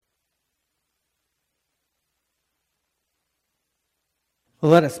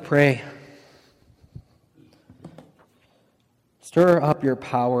Well, let us pray. Stir up your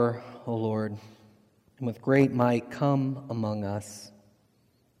power, O Lord, and with great might come among us.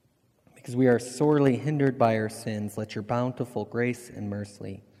 Because we are sorely hindered by our sins, let your bountiful grace and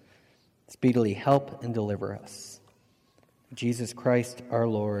mercy speedily help and deliver us. Jesus Christ our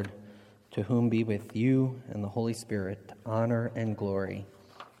Lord, to whom be with you and the Holy Spirit honor and glory,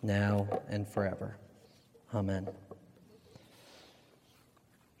 now and forever. Amen.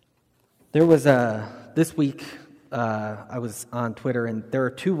 There was this week, I was on Twitter, and there are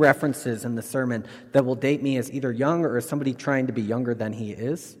two references in the sermon that will date me as either young or as somebody trying to be younger than he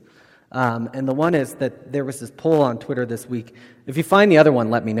is. And the one is that there was this poll on Twitter this week. If you find the other one,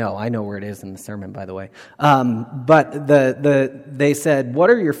 let me know. I know where it is in the sermon, by the way. But they said, what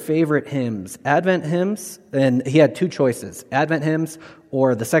are your favorite hymns? Advent hymns? And he had two choices, Advent hymns,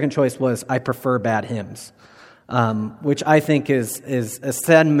 or the second choice was, I prefer bad hymns. Which I think is a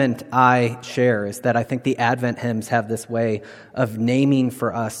sentiment I share, is that I think the Advent hymns have this way of naming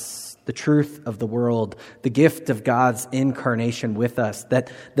for us the truth of the world, the gift of God's incarnation with us, that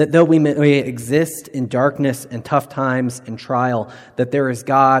though we may exist in darkness and tough times and trial, that there is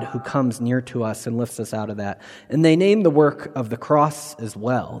God who comes near to us and lifts us out of that. And they name the work of the cross as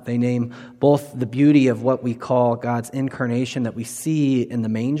well. They name both the beauty of what we call God's incarnation that we see in the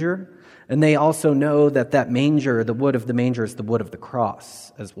manger, and they also know that that manger, the wood of the manger, is the wood of the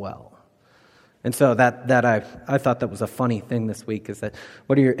cross as well. And so that I thought that was a funny thing this week, is that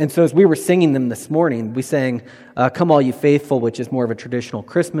and so as we were singing them this morning, we sang "Come All You Faithful," which is more of a traditional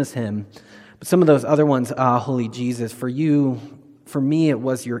Christmas hymn. But some of those other ones, "Ah, Holy Jesus," for me, it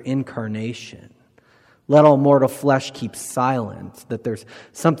was your incarnation. Let all mortal flesh keep silent, that there's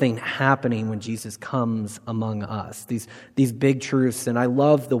something happening when Jesus comes among us. These big truths, and I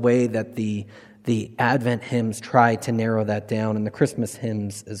love the way that the Advent hymns try to narrow that down, and the Christmas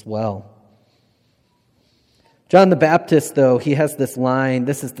hymns as well. John the Baptist, though, he has this line.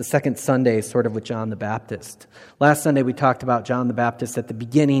 This is the second Sunday, sort of, with John the Baptist. Last Sunday, we talked about John the Baptist at the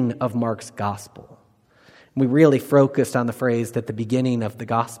beginning of Mark's gospel. We really focused on the phrase, at the beginning of the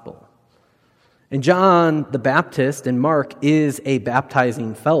gospel. And John the Baptist in Mark is a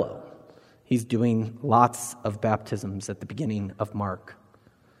baptizing fellow. He's doing lots of baptisms at the beginning of Mark.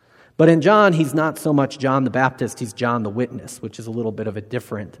 But in John, he's not so much John the Baptist, he's John the Witness, which is a little bit of a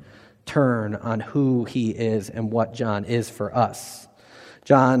different turn on who he is and what John is for us.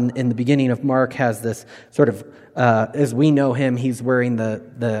 John, in the beginning of Mark, has this sort of, as we know him, he's wearing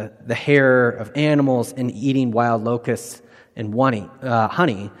the hair of animals and eating wild locusts and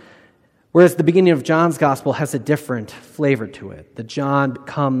honey. Whereas the beginning of John's gospel has a different flavor to it, that John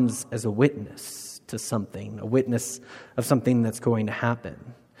comes as a witness to something, a witness of something that's going to happen.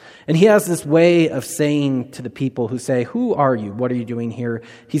 And he has this way of saying to the people who say, "Who are you? What are you doing here?"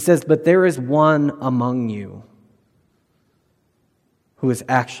 He says, "But there is one among you who is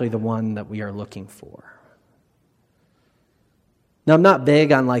actually the one that we are looking for." Now, I'm not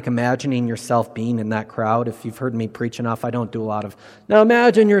big on imagining yourself being in that crowd. If you've heard me preach enough, I don't do a lot of, now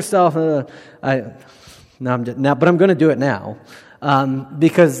imagine yourself. But I'm going to do it now.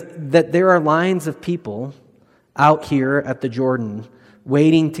 Because that there are lines of people out here at the Jordan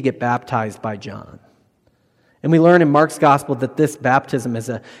waiting to get baptized by John. And we learn in Mark's gospel that this baptism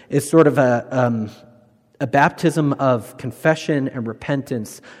is sort of a baptism of confession and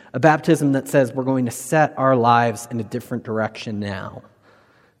repentance, a baptism that says we're going to set our lives in a different direction now.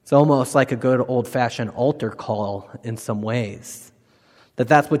 It's almost like a good old-fashioned altar call in some ways.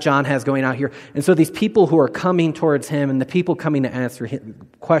 That's what John has going out here. And so these people who are coming towards him and the people coming to answer his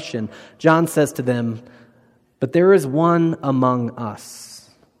question, John says to them, "But there is one among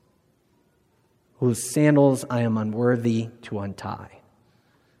us whose sandals I am unworthy to untie."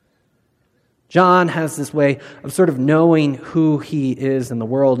 John has this way of sort of knowing who he is in the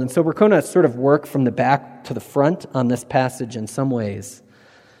world. And so we're going to sort of work from the back to the front on this passage in some ways.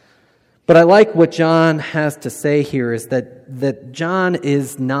 But I like what John has to say here, is that John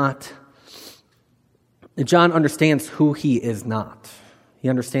understands who he is not. He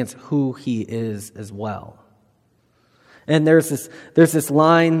understands who he is as well. And there's this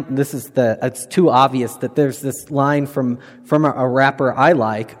line, it's too obvious, that there's this line from a rapper I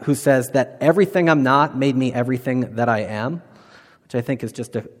like who says that everything I'm not made me everything that I am, which I think is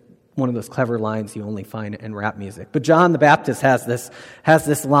just one of those clever lines you only find in rap music. But John the Baptist has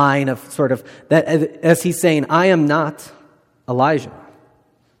this line of sort of, that as he's saying, I am not Elijah.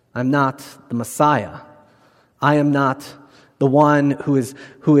 I'm not the Messiah. I am not the one who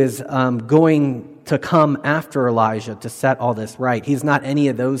is going to come after Elijah to set all this right. He's not any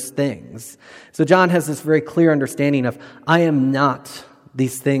of those things. So John has this very clear understanding of, I am not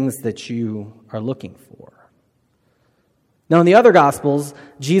these things that you are looking for. Now, in the other Gospels,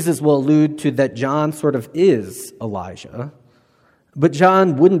 Jesus will allude to that John sort of is Elijah, but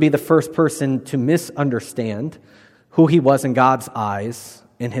John wouldn't be the first person to misunderstand who he was in God's eyes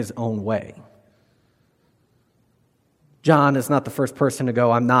in his own way. John is not the first person to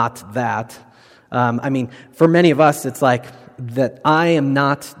go, I'm not that. For many of us, it's like that I am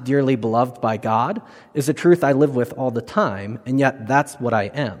not dearly beloved by God is a truth I live with all the time, and yet that's what I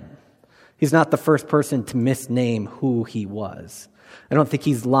am. He's not the first person to misname who he was. I don't think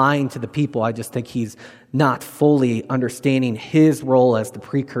he's lying to the people. I just think he's not fully understanding his role as the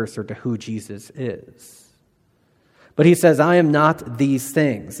precursor to who Jesus is. But he says, I am not these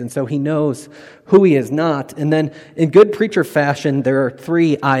things. And so he knows who he is not. And then in good preacher fashion, there are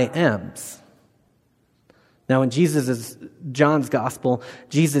 3 I ams. Now in John's gospel,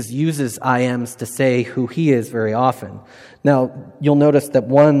 Jesus uses I ams to say who he is very often. Now you'll notice that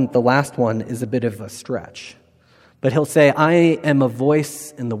the last one is a bit of a stretch. But he'll say, I am a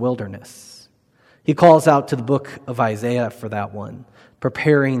voice in the wilderness. He calls out to the book of Isaiah for that one,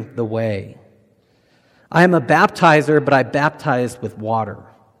 preparing the way. I am a baptizer, but I baptize with water.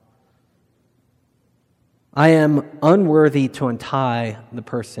 I am unworthy to untie the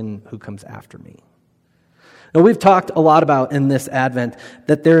person who comes after me. Now, we've talked a lot about in this Advent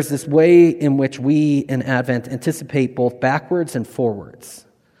that there's this way in which we in Advent anticipate both backwards and forwards.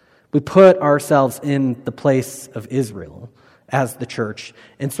 We put ourselves in the place of Israel as the church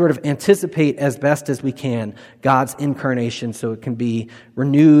and sort of anticipate as best as we can God's incarnation so it can be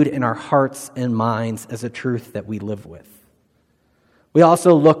renewed in our hearts and minds as a truth that we live with. We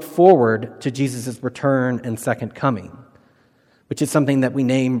also look forward to Jesus' return and second coming, which is something that we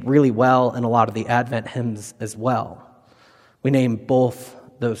name really well in a lot of the Advent hymns as well. We name both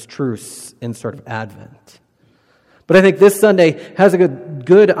those truths in sort of Advent. But I think this Sunday has a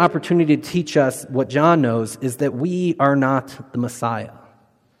good opportunity to teach us what John knows, is that we are not the Messiah.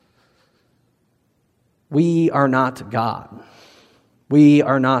 We are not God. We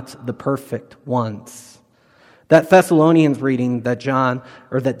are not the perfect ones. That Thessalonians reading that Don,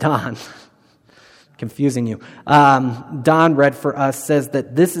 confusing you, Don read for us says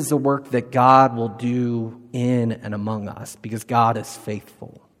that this is a work that God will do in and among us because God is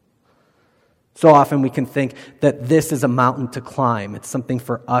faithful. So often we can think that this is a mountain to climb. It's something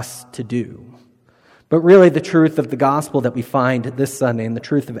for us to do. But really the truth of the gospel that we find this Sunday and the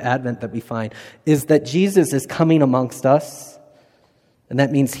truth of Advent that we find is that Jesus is coming amongst us, and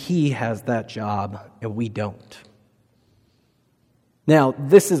that means he has that job and we don't. Now,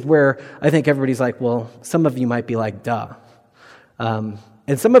 this is where I think everybody's like, well, some of you might be like, duh.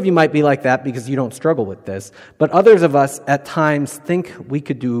 And some of you might be like that because you don't struggle with this. But others of us at times think we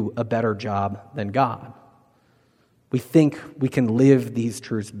could do a better job than God. We think we can live these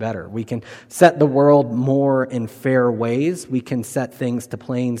truths better. We can set the world more in fair ways. We can set things to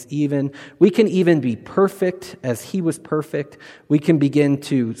planes even. We can even be perfect as he was perfect. We can begin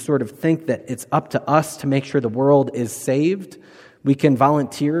to sort of think that it's up to us to make sure the world is saved. We can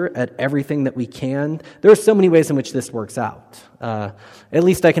volunteer at everything that we can. There are so many ways in which this works out. At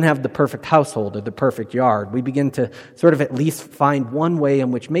least I can have the perfect household or the perfect yard. We begin to sort of at least find one way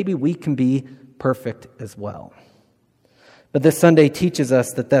in which maybe we can be perfect as well. But this Sunday teaches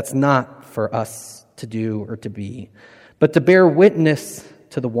us that that's not for us to do or to be, but to bear witness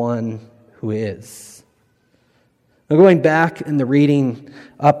to the one who is. Now going back in the reading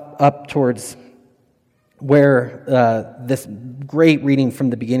up towards where this great reading from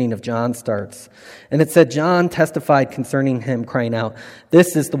the beginning of John starts. And it said, John testified concerning him, crying out,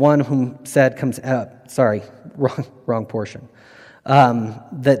 this is the one whom said comes out. Sorry, wrong portion.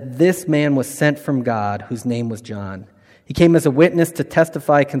 That this man was sent from God, whose name was John. He came as a witness to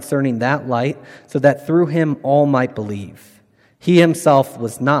testify concerning that light, so that through him all might believe. He himself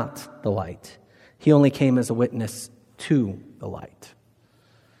was not the light. He only came as a witness to the light.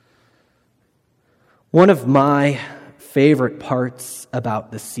 One of my favorite parts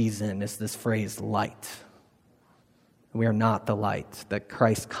about this season is this phrase, light. We are not the light, that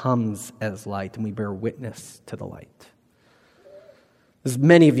Christ comes as light, and we bear witness to the light. As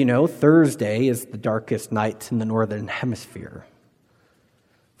many of you know, Thursday is the darkest night in the northern hemisphere.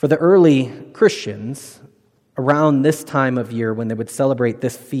 For the early Christians, around this time of year when they would celebrate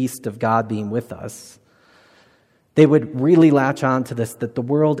this feast of God being with us, they would really latch on to this, that the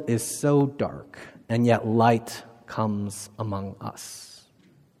world is so dark, and yet light comes among us.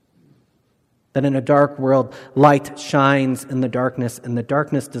 That in a dark world, light shines in the darkness, and the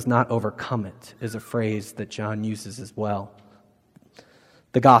darkness does not overcome it, is a phrase that John uses as well.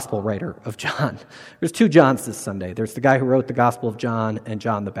 the gospel writer of John. There's two Johns this Sunday. There's the guy who wrote the Gospel of John and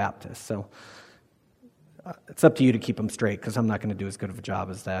John the Baptist. So it's up to you to keep them straight, because I'm not going to do as good of a job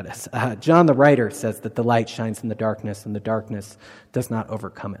as that is. John the writer says that the light shines in the darkness, and the darkness does not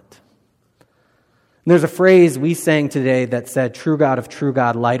overcome it. And there's a phrase we sang today that said, true God of true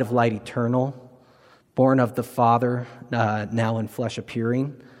God, light of light eternal, born of the Father, now in flesh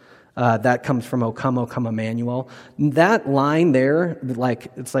appearing. That comes from O come, Emmanuel. That line there,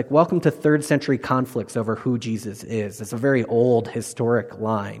 it's like welcome to 3rd century conflicts over who Jesus is. It's a very old historic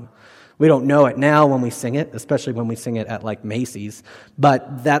line. We don't know it now when we sing it, especially when we sing it at like Macy's,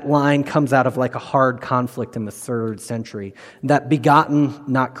 but that line comes out of like a hard conflict in the 3rd century, that begotten,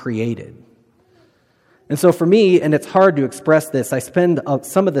 not created. And so for me, and it's hard to express this, I spend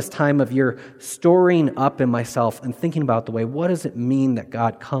some of this time of year storing up in myself and thinking about the way, what does it mean that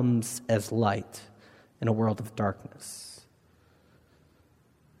God comes as light in a world of darkness?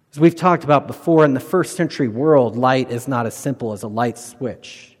 As we've talked about before, in the 1st century world, light is not as simple as a light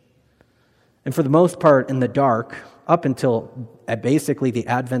switch. And for the most part, in the dark, up until basically the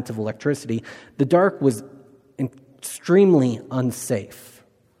advent of electricity, the dark was extremely unsafe.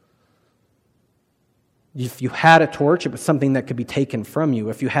 If you had a torch, it was something that could be taken from you.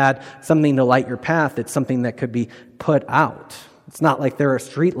 If you had something to light your path, it's something that could be put out. It's not like there are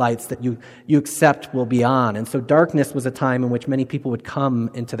street lights that you accept will be on. And so darkness was a time in which many people would come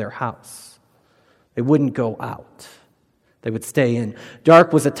into their house. They wouldn't go out. They would stay in.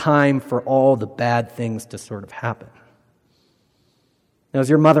 Dark was a time for all the bad things to sort of happen. Now, as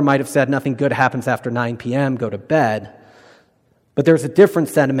your mother might have said, nothing good happens after 9 p.m., go to bed. But there's a different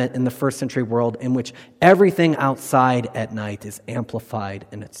sentiment in the 1st century world in which everything outside at night is amplified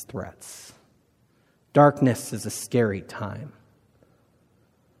in its threats. Darkness is a scary time.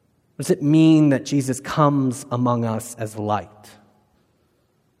 What does it mean that Jesus comes among us as light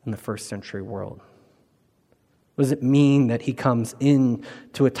in the 1st century world? What does it mean that he comes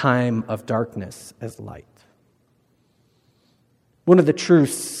into a time of darkness as light? One of the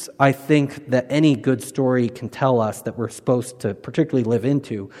truths I think that any good story can tell us that we're supposed to particularly live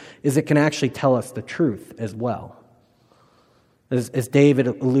into is it can actually tell us the truth as well. As David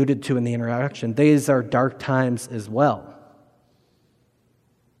alluded to in the interaction, these are dark times as well.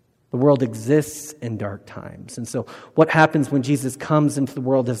 The world exists in dark times. And so what happens when Jesus comes into the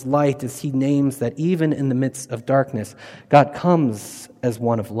world as light is he names that even in the midst of darkness, God comes as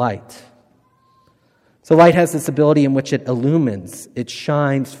one of light. So light has this ability in which it illumines, it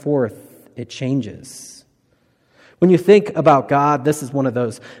shines forth, it changes. When you think about God, this is one of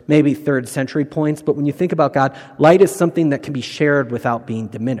those maybe 3rd century points, but when you think about God, light is something that can be shared without being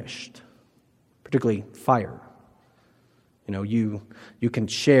diminished, particularly fire. You know, you can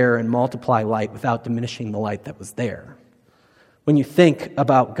share and multiply light without diminishing the light that was there. When you think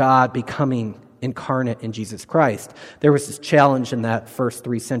about God becoming incarnate in Jesus Christ, there was this challenge in that first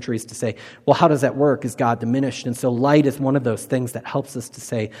 3 centuries to say, well, how does that work? Is God diminished? And so light is one of those things that helps us to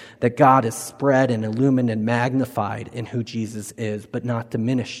say that God is spread and illumined and magnified in who Jesus is, but not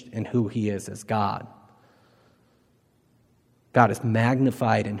diminished in who he is as God. God is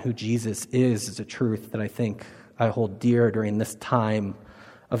magnified in who Jesus is a truth that I think I hold dear during this time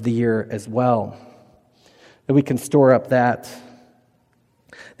of the year as well. That we can store up that.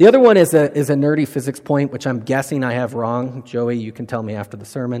 The other one is a nerdy physics point, which I'm guessing I have wrong. Joey, you can tell me after the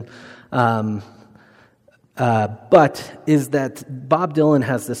sermon. But is that Bob Dylan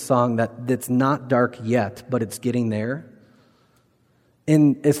has this song that's not dark yet, but it's getting there.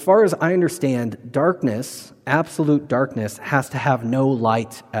 And as far as I understand, darkness, absolute darkness, has to have no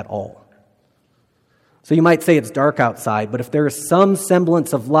light at all. So you might say it's dark outside, but if there is some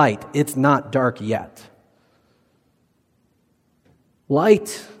semblance of light, it's not dark yet.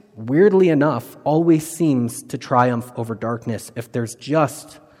 Light, weirdly enough, always seems to triumph over darkness if there's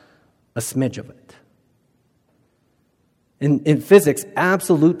just a smidge of it. In physics,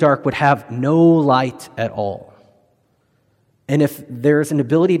 absolute dark would have no light at all. And if there's an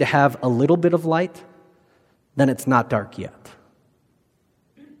ability to have a little bit of light, then it's not dark yet.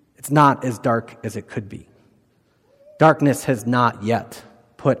 It's not as dark as it could be. Darkness has not yet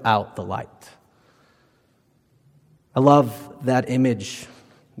put out the light. I love that image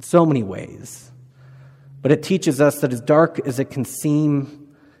in so many ways, but it teaches us that as dark as it can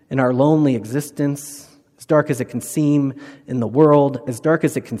seem in our lonely existence, as dark as it can seem in the world, as dark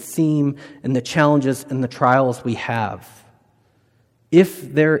as it can seem in the challenges and the trials we have,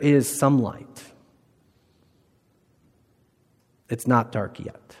 if there is some light, it's not dark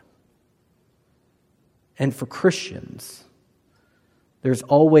yet. And for Christians, there's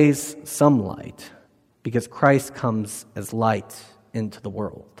always some light because Christ comes as light into the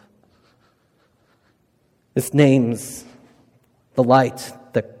world. This names the light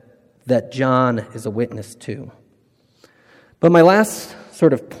that John is a witness to. But my last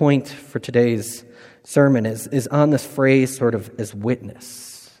sort of point for today's sermon is on this phrase sort of as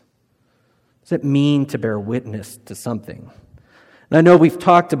witness. What does it mean to bear witness to something? And I know we've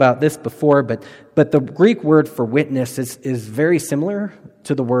talked about this before, but the Greek word for witness is very similar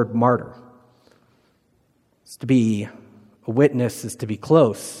to the word martyr. It's to be a witness is to be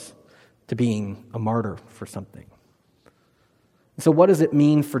close to being a martyr for something. So what does it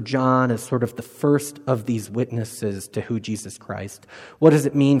mean for John as sort of the first of these witnesses to who Jesus Christ? What does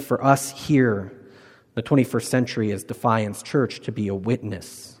it mean for us here, the 21st century, as Defiance Church, to be a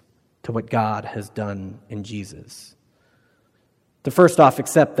witness to what God has done in Jesus? To first off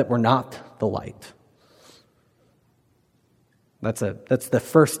accept that we're not the light. That's the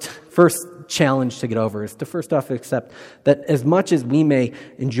first challenge to get over, is to first off accept that as much as we may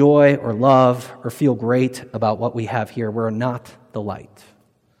enjoy or love or feel great about what we have here, we're not the light.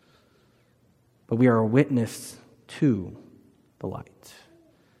 But we are a witness to the light.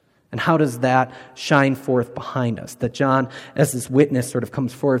 And how does that shine forth behind us? That John, as this witness, sort of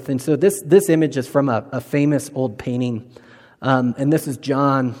comes forth. And so this image is from a famous old painting. And this is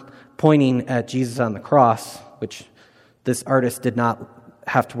John pointing at Jesus on the cross, which this artist did not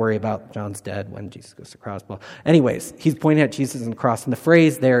have to worry about. John's dead when Jesus goes to the cross. Well, anyways, he's pointing at Jesus on the cross. And the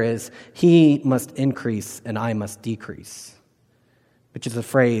phrase there is, "He must increase and I must decrease," which is a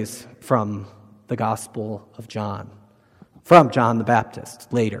phrase from the Gospel of John, from John the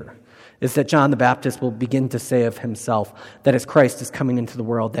Baptist later, is that John the Baptist will begin to say of himself that as Christ is coming into the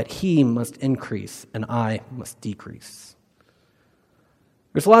world, that he must increase and I must decrease.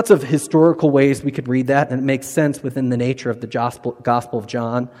 There's lots of historical ways we could read that, and it makes sense within the nature of the Gospel of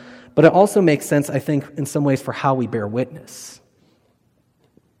John, but it also makes sense, I think, in some ways for how we bear witness.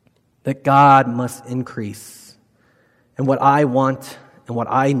 That God must increase, and what I want and what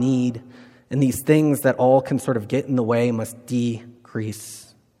I need, and these things that all can sort of get in the way must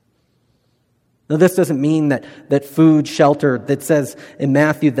decrease. Now, this doesn't mean that food, shelter, that says in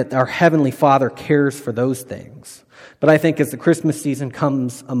Matthew that our Heavenly Father cares for those things. But I think as the Christmas season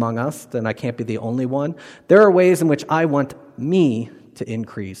comes among us, and I can't be the only one, there are ways in which I want me to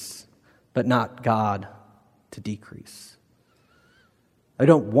increase, but not God to decrease. I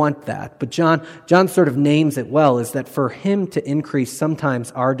don't want that. But John sort of names it well, is that for him to increase,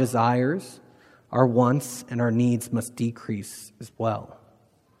 sometimes our desires, our wants, and our needs must decrease as well.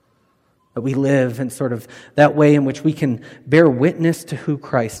 That we live in sort of that way in which we can bear witness to who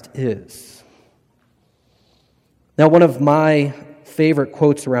Christ is. Now, one of my favorite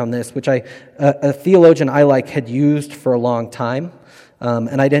quotes around this, which a theologian I like had used for a long time,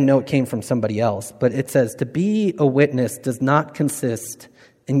 and I didn't know it came from somebody else, but it says, "To be a witness does not consist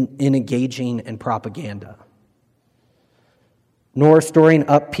in engaging in propaganda, nor storing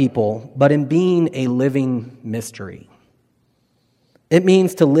up people, but in being a living mystery. It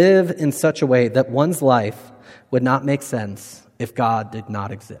means to live in such a way that one's life would not make sense if God did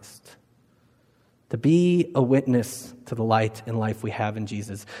not exist." To be a witness to the light and life we have in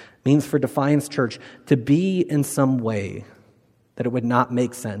Jesus means for Defiance Church to be in some way that it would not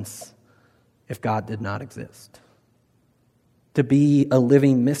make sense if God did not exist. To be a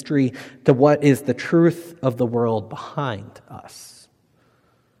living mystery to what is the truth of the world behind us.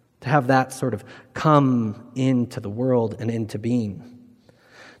 To have that sort of come into the world and into being.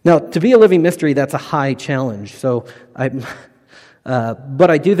 Now, to be a living mystery, that's a high challenge. But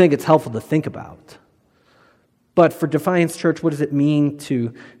I do think it's helpful to think about. But for Defiance Church, what does it mean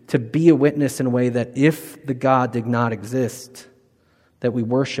to be a witness in a way that if the God did not exist, that we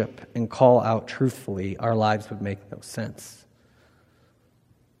worship and call out truthfully, our lives would make no sense?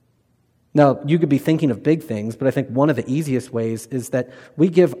 Now, you could be thinking of big things, but I think one of the easiest ways is that we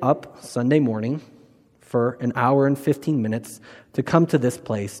give up Sunday morning for an hour and 15 minutes to come to this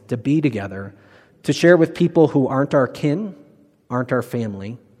place, to be together, to share with people who aren't our kin, aren't our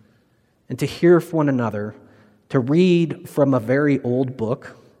family, and to hear from one another, to read from a very old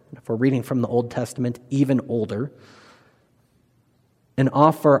book, if we're reading from the Old Testament, even older, and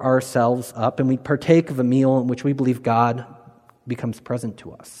offer ourselves up, and we partake of a meal in which we believe God becomes present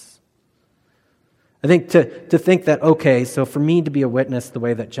to us. I think to think that, okay, so for me to be a witness the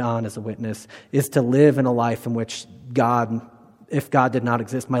way that John is a witness is to live in a life in which God, if God did not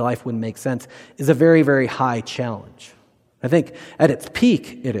exist, my life wouldn't make sense, is a very, very high challenge. I think at its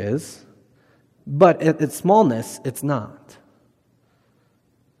peak it is, but at its smallness, it's not.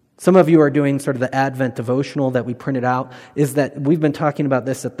 Some of you are doing sort of the Advent devotional that we printed out, is that we've been talking about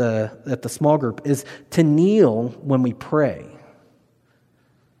this at the small group, is to kneel when we pray.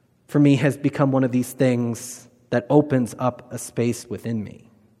 for me, has become one of these things that opens up a space within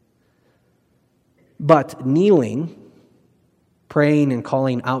me. But kneeling, praying and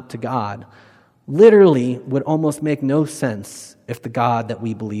calling out to God, literally would almost make no sense if the God that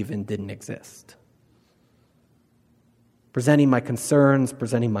we believe in didn't exist. Presenting my concerns,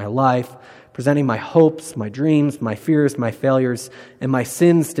 presenting my life, presenting my hopes, my dreams, my fears, my failures, and my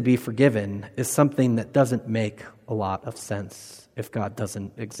sins to be forgiven is something that doesn't make a lot of sense if God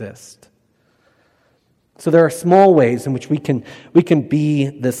doesn't exist. So there are small ways in which we can be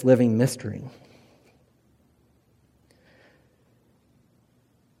this living mystery.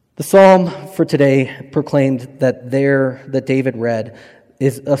 The psalm for today proclaimed that David read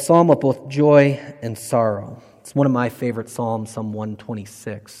is a psalm of both joy and sorrow. It's one of my favorite psalms, Psalm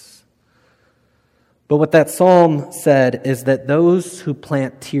 126. But what that psalm said is that those who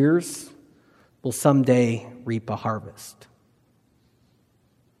plant tears will someday reap a harvest.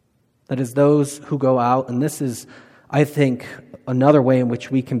 That is, those who go out, and this is, I think, another way in which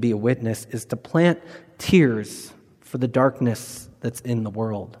we can be a witness, is to plant tears for the darkness that's in the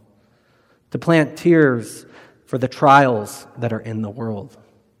world. To plant tears for the trials that are in the world.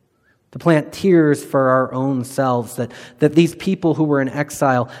 To plant tears for our own selves, that these people who were in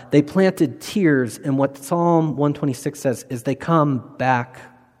exile, they planted tears, and what Psalm 126 says is they come back.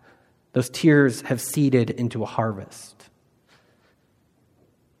 Those tears have seeded into a harvest.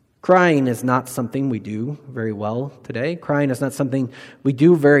 Crying is not something we do very well today. Crying is not something we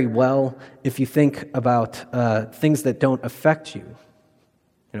do very well if you think about things that don't affect you.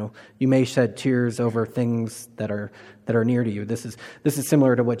 You know, you may shed tears over things that are near to you. This is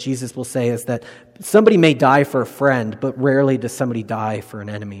similar to what Jesus will say, is that somebody may die for a friend, but rarely does somebody die for an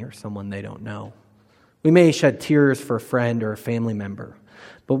enemy or someone they don't know. We may shed tears for a friend or a family member,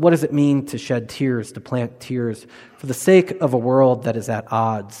 but what does it mean to shed tears, to plant tears for the sake of a world that is at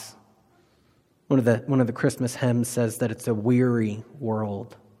odds? One of the Christmas hymns says that it's a weary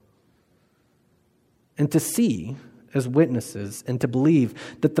world. And to see as witnesses and to believe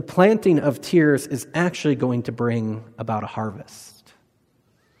that the planting of tears is actually going to bring about a harvest.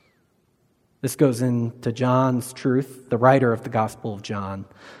 This goes into John's truth, the writer of the Gospel of John,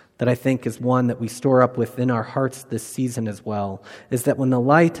 that I think is one that we store up within our hearts this season as well, is that when the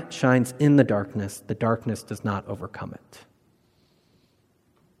light shines in the darkness does not overcome it.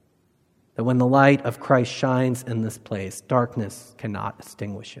 That when the light of Christ shines in this place, darkness cannot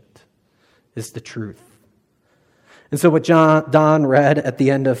extinguish it, is the truth. And so what Don read at the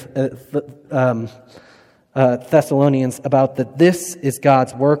end of Thessalonians about that this is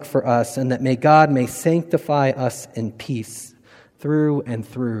God's work for us, and that God may sanctify us in peace through and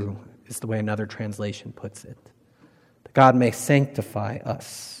through, is the way another translation puts it. That God may sanctify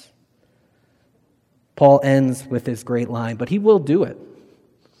us. Paul ends with his great line, but he will do it,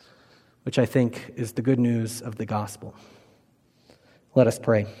 which I think is the good news of the gospel. Let us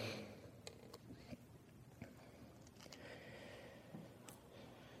pray.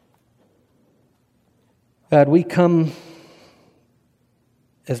 God, we come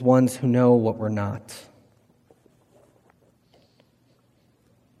as ones who know what we're not.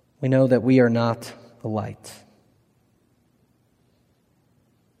 We know that we are not the light.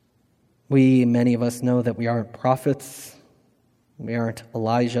 Many of us know that we aren't prophets. We aren't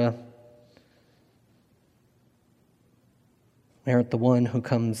Elijah. We aren't the one who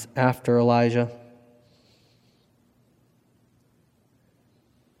comes after Elijah.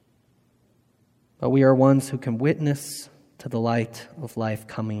 But we are ones who can witness to the light of life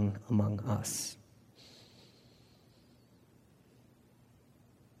coming among us.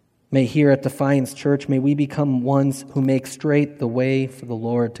 May here at Defiance Church, may we become ones who make straight the way for the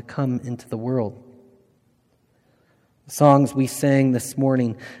Lord to come into the world. The songs we sang this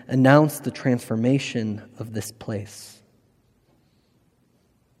morning announce the transformation of this place.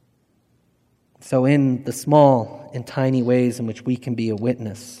 So in the small and tiny ways in which we can be a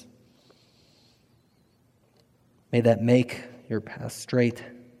witness, may that make your path straight,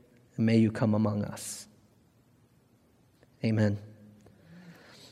 and may you come among us. Amen.